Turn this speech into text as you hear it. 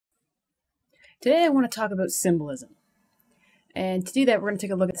Today I want to talk about symbolism. And to do that, we're going to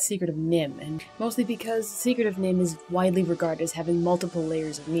take a look at the Secret of NIMH, and mostly because the Secret of NIMH is widely regarded as having multiple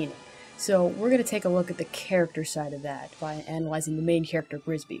layers of meaning. So we're going to take a look at the character side of that by analyzing the main character,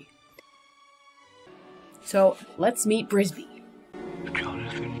 Brisby. So, let's meet Brisby.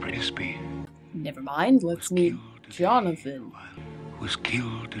 Jonathan Brisby. Never mind, let's meet Jonathan. Was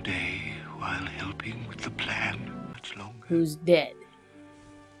killed today while helping with the plan much longer. Who's dead.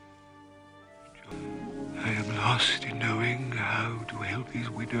 I am lost in knowing how to help his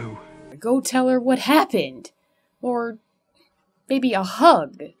widow. Go tell her what happened. Or maybe a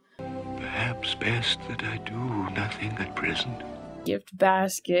hug. Perhaps best that I do nothing at present. Gift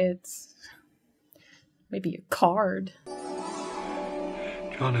baskets. Maybe a card.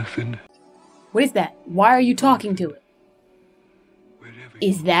 Jonathan. What is that? Why are you talking to it?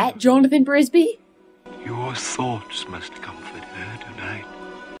 Is that Jonathan Brisby? Your thoughts must comfort her tonight.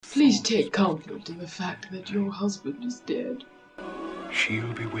 Please take comfort in the fact that your husband is dead.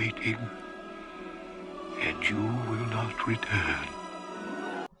 She'll be waiting, and you will not return.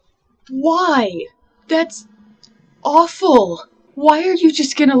 Why? That's awful. Why are you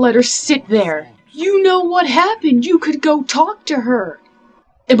just gonna let her sit there? You know what happened. You could go talk to her.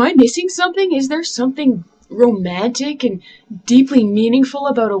 Am I missing something? Is there something romantic and deeply meaningful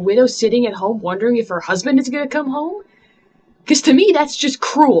about a widow sitting at home wondering if her husband is gonna come home? Because to me, that's just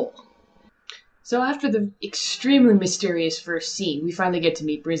cruel. So after the extremely mysterious first scene, we finally get to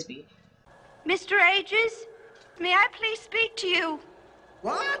meet Brisby. Mr. Ages, may I please speak to you?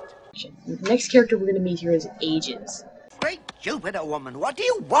 What? The next character we're going to meet here is Ages. Great Jupiter, woman, what do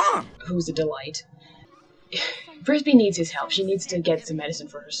you want? Who's a delight. Brisby needs his help. She needs to get some medicine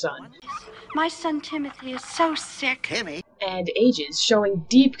for her son. My son Timothy is so sick. Timmy? And Ages, showing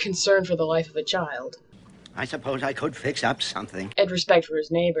deep concern for the life of a child. I suppose I could fix up something. And respect for his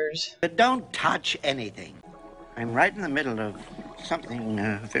neighbors. But don't touch anything. I'm right in the middle of something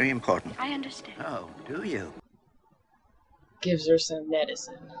very important. I understand. Oh, do you? Gives her some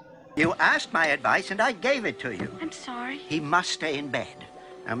medicine. You asked my advice and I gave it to you. I'm sorry. He must stay in bed.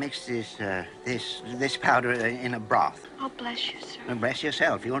 Now mix this powder in a broth. Oh, bless you, sir. And bless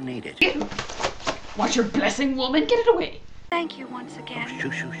yourself, you'll need it. Watch your blessing, woman. Get it away. Thank you once Oh, again.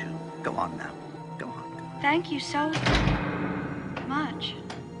 shoo, shoo, shoo. Go on now. Go on. Thank you so much.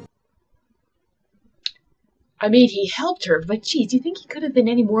 I mean, he helped her, but geez, do you think he could have been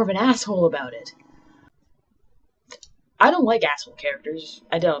any more of an asshole about it? I don't like asshole characters.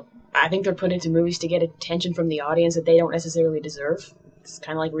 I don't. I think they're put into movies to get attention from the audience that they don't necessarily deserve. It's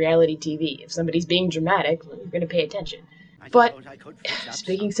kind of like reality TV. If somebody's being dramatic, well, you're going to pay attention. But,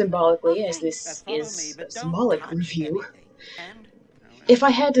 speaking symbolically, as this is a symbolic review, if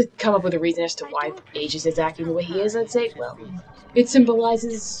I had to come up with a reason as to why Ages is acting the way he is, I'd say, well, it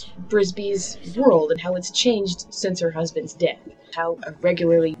symbolizes Brisby's world and how it's changed since her husband's death. How a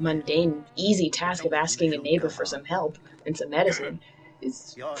regularly mundane, easy task of asking a neighbor for some help and some medicine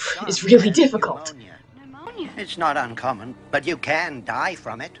is really difficult. Pneumonia. It's not uncommon, but you can die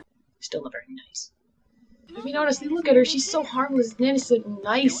from it. Still not very nice. I mean, honestly, look at her. She's so harmless and innocent and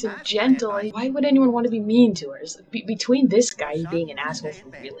nice and gentle. Like, why would anyone want to be mean to her? It's like, between this guy being an asshole for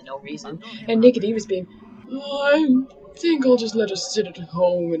really no reason, and Nicodemus being, I think I'll just let her sit at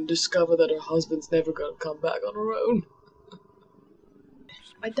home and discover that her husband's never going to come back on her own.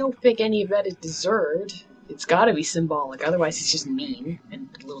 I don't think any of that is deserved. It's gotta be symbolic, otherwise it's just mean and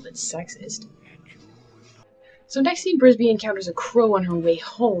a little bit sexist. So next scene, Brisby encounters a crow on her way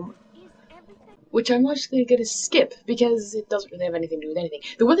home, which I'm actually gonna skip because it doesn't really have anything to do with anything.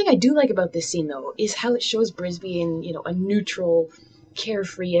 The one thing I do like about this scene, though, is how it shows Brisby in, a neutral,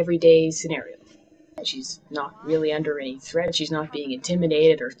 carefree, everyday scenario. She's not really under any threat, she's not being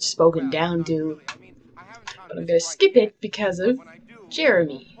intimidated or spoken down to, but I'm gonna skip it because of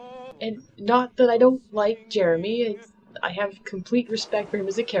Jeremy. And not that I don't like Jeremy, I have complete respect for him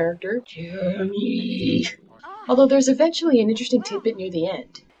as a character. Jeremy! Although there's eventually an interesting tidbit near the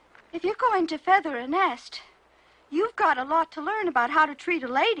end. If you're going to feather a nest, you've got a lot to learn about how to treat a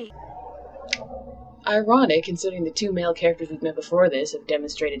lady. Ironic, considering the two male characters we've met before this have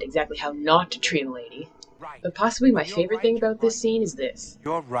demonstrated exactly how not to treat a lady. But possibly my favorite thing about this scene is this.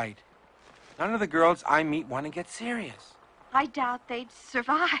 You're right. None of the girls I meet want to get serious. I doubt they'd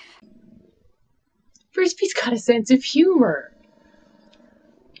survive. Brisby's got a sense of humor.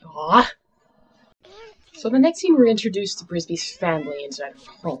 Aww. So the next scene, we're introduced to Brisby's family inside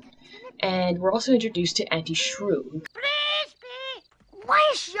her home. And we're also introduced to Auntie Shrew. Brisby! Why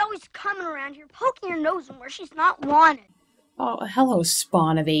is she always coming around here, poking her nose in where she's not wanted? Oh, hello,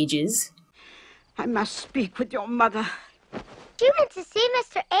 spawn of Ages. I must speak with your mother. You went to see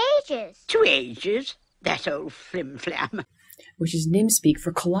Mr. Ages. To Ages? That old flim-flam. Which is NIMH speak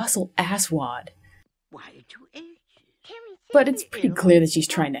for colossal asswad. Why to Ages? But it's pretty clear that she's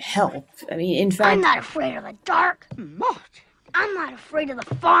trying to help. I mean, in fact... I'm not afraid of the dark. What? I'm not afraid of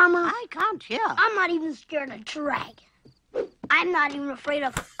the farmer. I can't hear. I'm not even scared of dragon. I'm not even afraid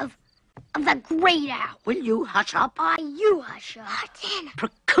of the great owl. Will you hush up? You hush up.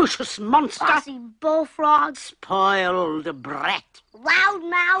 Precocious monster. Bossy bullfrog. Spoiled brat.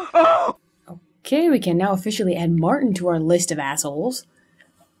 Loudmouth. Oh! Okay, we can now officially add Martin to our list of assholes.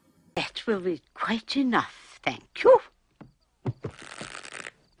 That will be quite enough, thank you.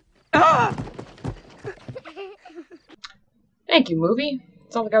 Thank you, movie.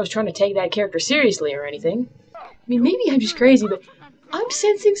 It's not like I was trying to take that character seriously or anything. I mean, maybe I'm just crazy, but I'm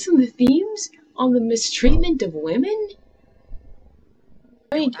sensing some of the themes on the mistreatment of women.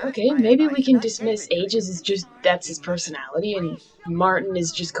 I mean, okay, maybe we can dismiss Ages as just that's his personality, and Martin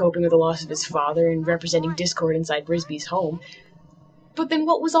is just coping with the loss of his father and representing discord inside Brisby's home. But then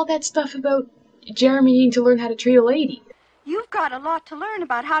what was all that stuff about Jeremy needing to learn how to treat a lady? You've got a lot to learn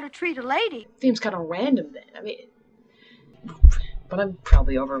about how to treat a lady. Seems kind of random then. I mean, but I'm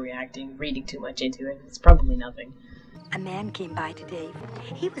probably overreacting, reading too much into it. It's probably nothing. A man came by today.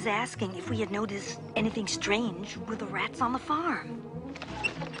 He was asking if we had noticed anything strange with the rats on the farm.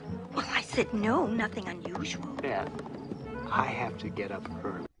 Well, I said no, nothing unusual. Dad, I have to get up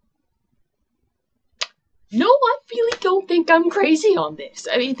early. No, I really don't think I'm crazy on this.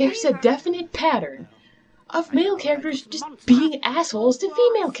 I mean, there's a definite pattern of male characters just being assholes to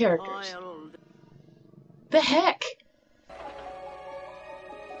female characters. The heck?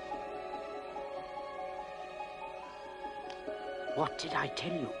 What did I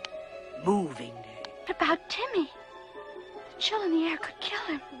tell you? Moving day. What about Timmy? The chill in the air could kill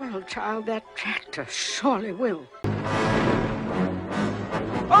him. Well, child, that tractor surely will.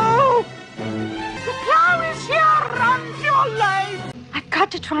 Oh! The plow is here! Run for your life! I've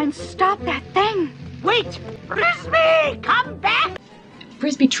got to try and stop that thing. Wait! Brisby! Come back!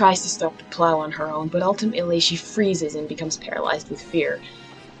 Brisby tries to stop the plow on her own, but ultimately she freezes and becomes paralyzed with fear.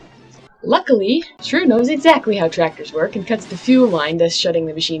 Luckily, Shrew knows exactly how tractors work and cuts the fuel line, thus shutting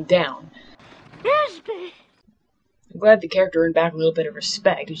the machine down. Brisby! I'm glad the character earned back a little bit of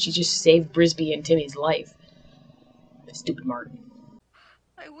respect, and she just saved Brisby and Timmy's life. Stupid Martin.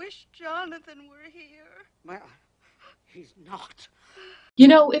 I wish Jonathan were here. Well, he's not. You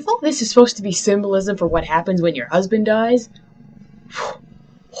know, if all this is supposed to be symbolism for what happens when your husband dies...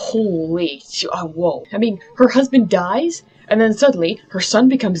 Holy... whoa. I mean, her husband dies, and then suddenly, her son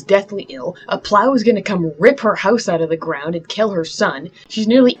becomes deathly ill, a plow is gonna come rip her house out of the ground and kill her son, she's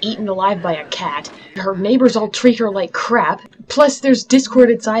nearly eaten alive by a cat, her neighbors all treat her like crap, plus there's discord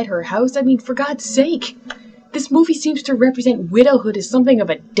inside her house. I mean, for God's sake. This movie seems to represent widowhood as something of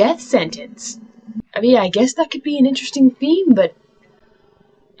a death sentence. I mean, I guess that could be an interesting theme, but...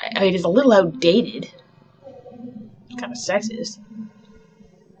 I mean, it's a little outdated. Kind of sexist.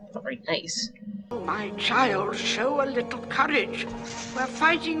 Not very nice. My child, show a little courage. We're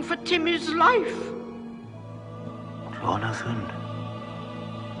fighting for Timmy's life. Jonathan,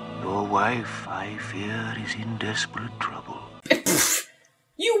 your wife, I fear, is in desperate trouble.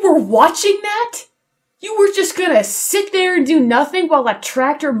 You were watching that? You were just gonna sit there and do nothing while a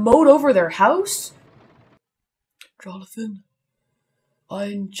tractor mowed over their house? Jonathan,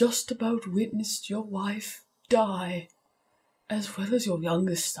 I just about witnessed your wife die, as well as your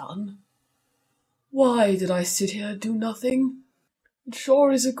youngest son. Why did I sit here and do nothing? It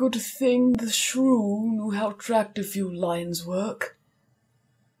sure is a good thing the shrew knew how tractor fuel lines work.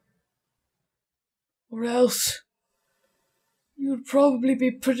 Or else, you'd probably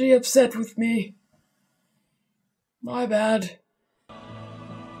be pretty upset with me. My bad.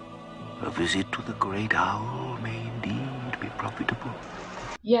 A visit to the great owl may indeed be profitable.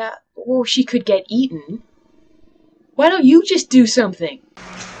 Yeah, or she could get eaten. Why don't you just do something?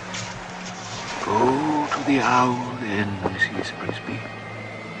 Go to the owl then, Mrs. Brisby.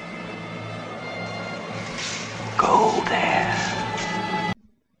 Go there.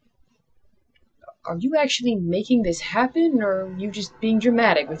 Are you actually making this happen, or are you just being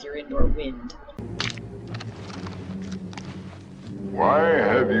dramatic with your indoor wind? Why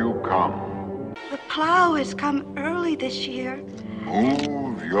have you come? The plow has come early this year.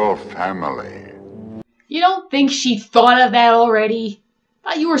 Move your family. You don't think she thought of that already?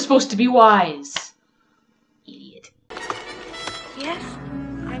 Thought you were supposed to be wise. Idiot. Yes,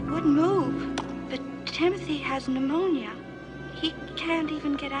 I would move, but Timothy has pneumonia. He can't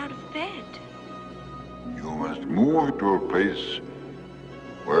even get out of bed. You must move to a place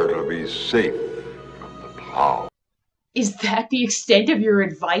where it'll be safe from the plow. Is that the extent of your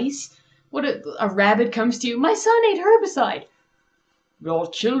advice? What a rabbit comes to you, my son ate herbicide. Your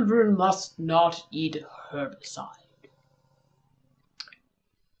children must not eat herbicide.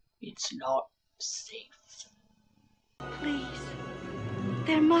 It's not safe. Please,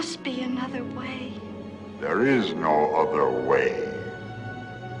 there must be another way. There is no other way.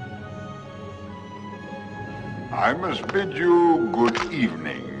 I must bid you good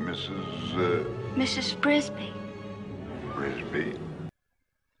evening, Mrs. Brisby. Brisby.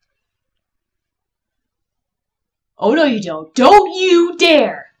 Oh, no, you don't. Don't you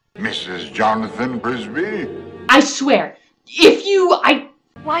dare! Mrs. Jonathan Brisby? I swear, if you,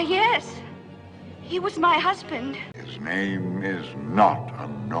 Why, yes. He was my husband. His name is not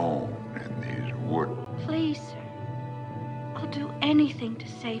unknown in these woods. Please, sir. I'll do anything to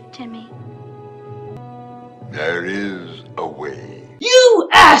save Timmy. There is a way. You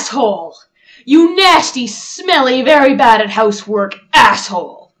asshole! You nasty, smelly, very bad at housework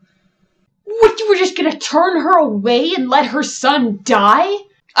asshole! What, you were just gonna turn her away and let her son die?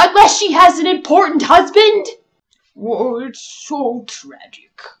 Unless she has an important husband? Oh, it's so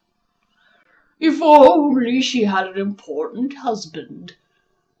tragic. If only she had an important husband,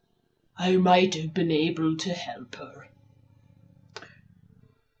 I might have been able to help her.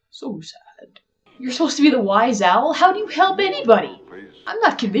 So sad. You're supposed to be the wise owl? How do you help anybody? I'm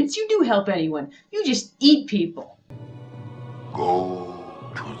not convinced you do help anyone. You just eat people.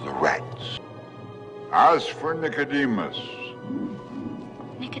 Go to the rats. Ask for Nicodemus.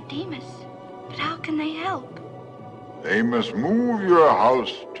 Nicodemus? But how can they help? They must move your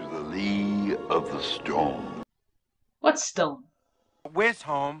house to the lee of the stone. What stone? Where's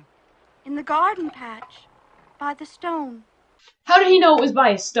home? In the garden patch. By the stone. How did he know it was by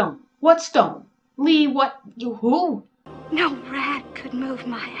a stone? What stone? Lee, what? Who? No rat could move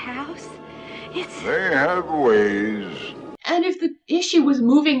my house. They have ways. And if the issue was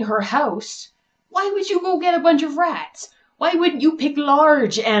moving her house, why would you go get a bunch of rats? Why wouldn't you pick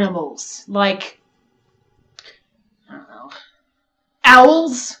large animals? Like, I don't know,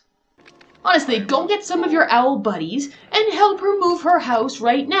 owls? Honestly, go get some of your owl buddies and help her move her house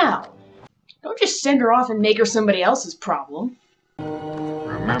right now. Don't just send her off and make her somebody else's problem.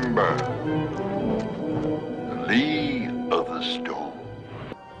 Remember, the lee of the stone.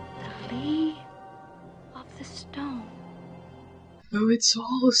 The lee of the stone. Oh, it's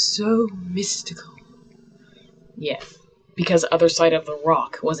all so mystical. Yeah, because Other Side of the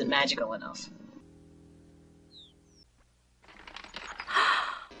Rock wasn't magical enough.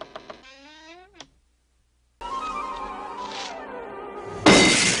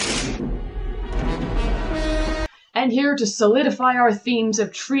 And here to solidify our themes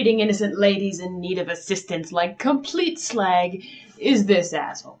of treating innocent ladies in need of assistance like complete slag is this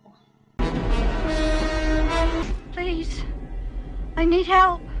asshole. Please, I need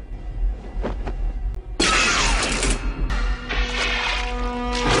help.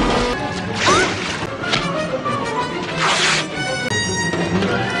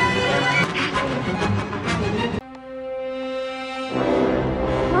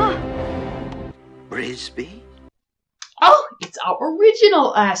 Brisby? Oh, it's our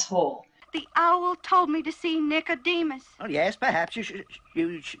original asshole. The owl told me to see Nicodemus. Oh, yes, perhaps you should...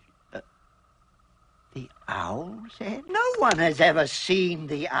 The owl said? No one has ever seen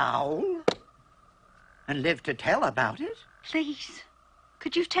the owl and lived to tell about it. Please,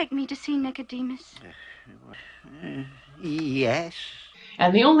 could you take me to see Nicodemus? Yes.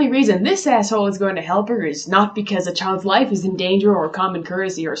 And the only reason this asshole is going to help her is not because a child's life is in danger or common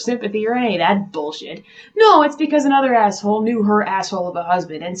courtesy or sympathy or any of that bullshit. No, it's because another asshole knew her asshole of a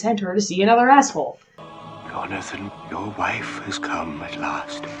husband and sent her to see another asshole. Jonathan, your wife has come at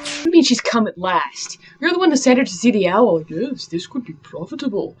last. What do you mean she's come at last? You're the one that sent her to see the owl. Yes, this could be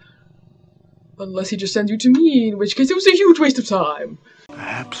profitable. Unless he just sends you to me, in which case it was a huge waste of time.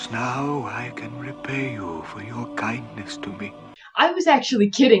 Perhaps now I can repay you for your kindness to me. I was actually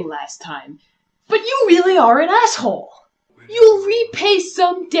kidding last time, but you really are an asshole. You'll repay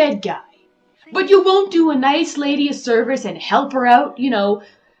some dead guy, but you won't do a nice lady a service and help her out, you know,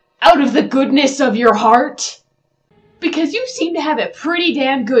 out of the goodness of your heart. Because you seem to have it pretty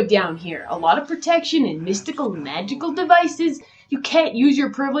damn good down here. A lot of protection and mystical and magical devices. You can't use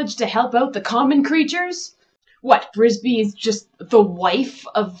your privilege to help out the common creatures? What, Brisby is just the wife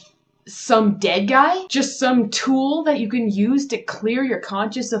of some dead guy? Just some tool that you can use to clear your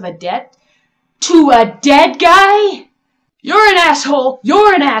conscience of a debt? To a dead guy? You're an asshole,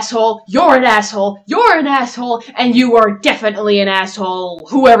 you're an asshole, you're an asshole, you're an asshole, and you are definitely an asshole,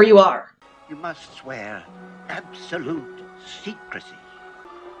 whoever you are. You must swear absolute secrecy.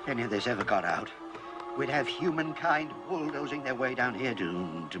 If any of this ever got out, we'd have humankind bulldozing their way down here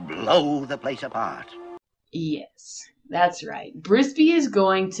to blow the place apart. Yes, that's right. Brisby is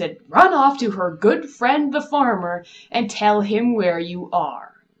going to run off to her good friend the farmer and tell him where you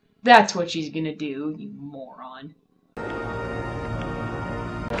are. That's what she's gonna do, you moron.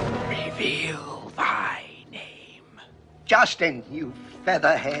 Reveal thy name. Justin, you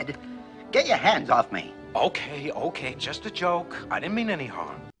featherhead. Get your hands off me. Okay, just a joke. I didn't mean any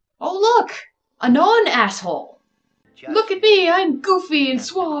harm. Oh look! A non-asshole! Look at me, I'm goofy and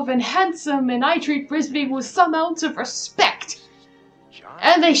suave and handsome, and I treat Brisby with some ounce of respect.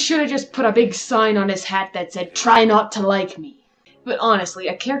 And they should have just put a big sign on his hat that said, "Try not to like me." But honestly,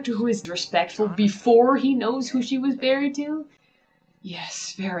 a character who is respectful before he knows who she was married to?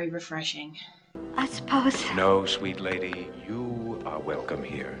 Yes, very refreshing. I suppose. No, sweet lady, you are welcome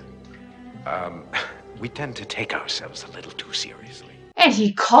here. We tend to take ourselves a little too seriously. And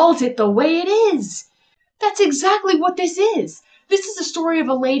he calls it the way it is! That's exactly what this is! This is the story of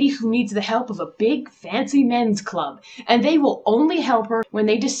a lady who needs the help of a big, fancy men's club, and they will only help her when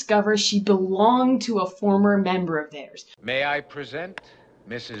they discover she belonged to a former member of theirs. May I present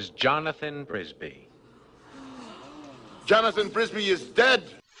Mrs. Jonathan Brisby? Jonathan Brisby is dead.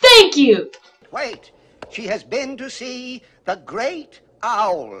 Thank you! Wait, she has been to see the great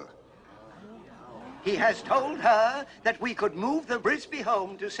owl. He has told her that we could move the Brisby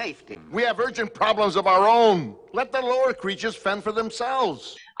home to safety. We have urgent problems of our own. Let the lower creatures fend for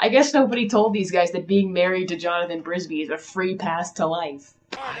themselves. I guess nobody told these guys that being married to Jonathan Brisby is a free pass to life.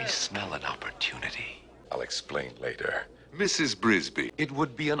 I smell an opportunity. I'll explain later. Mrs. Brisby, it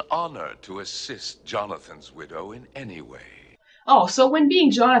would be an honor to assist Jonathan's widow in any way. Oh, so when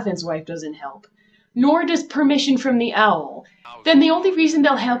being Jonathan's wife doesn't help, nor does permission from the owl, then the only reason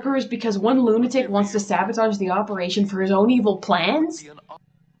they'll help her is because one lunatic wants to sabotage the operation for his own evil plans?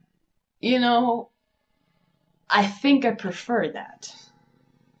 You know, I think I prefer that.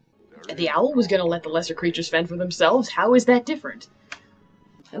 The owl was gonna let the lesser creatures fend for themselves. How is that different?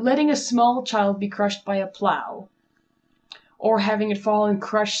 Letting a small child be crushed by a plow, or having it fall and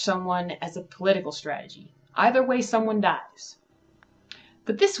crush someone as a political strategy. Either way, someone dies.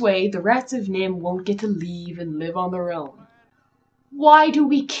 But this way, the rats of NIMH won't get to leave and live on their own. Why do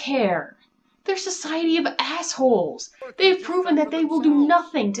we care? They're a society of assholes. They've proven that they will do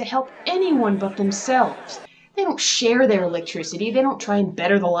nothing to help anyone but themselves. They don't share their electricity. They don't try and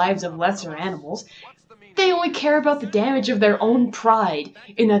better the lives of lesser animals. They only care about the damage of their own pride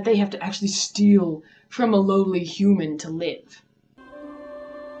in that they have to actually steal from a lowly human to live.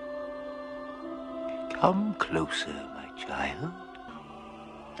 Come closer, my child.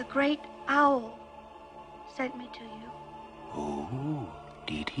 The great owl sent me to you. Oh,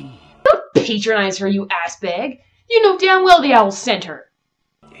 did he? Don't patronize her, you assbag. You know damn well the owl sent her.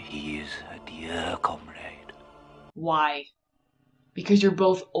 He is a dear comrade. Why? Because you're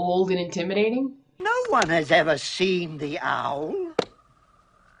both old and intimidating? No one has ever seen the owl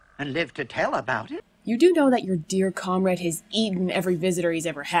and lived to tell about it. You do know that your dear comrade has eaten every visitor he's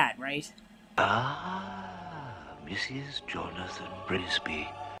ever had, right? Ah, Mrs. Jonathan Brisby.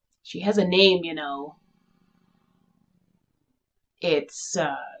 She has a name, you know. It's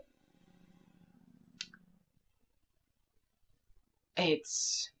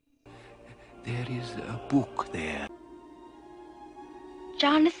There is a book there.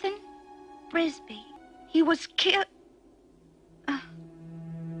 Jonathan Brisby. He was killed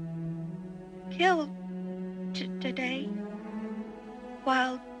today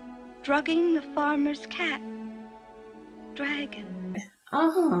while drugging the farmer's cat, Dragon.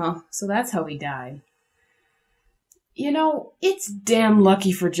 Oh, so that's how he died. You know, it's damn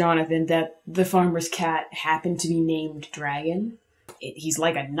lucky for Jonathan that the farmer's cat happened to be named Dragon. He's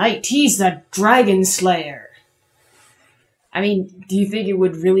like a knight. He's a dragon slayer. I mean, do you think it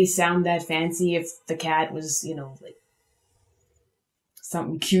would really sound that fancy if the cat was, you know, like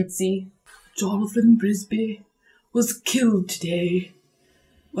something cutesy? Jonathan Brisby was killed today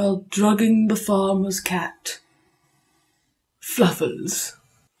while drugging the farmer's cat, Fluffles.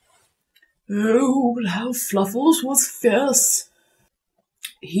 Oh, but how Fluffles was fierce.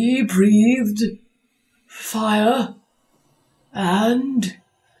 He breathed fire and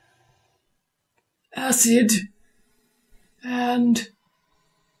acid and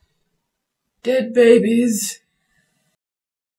dead babies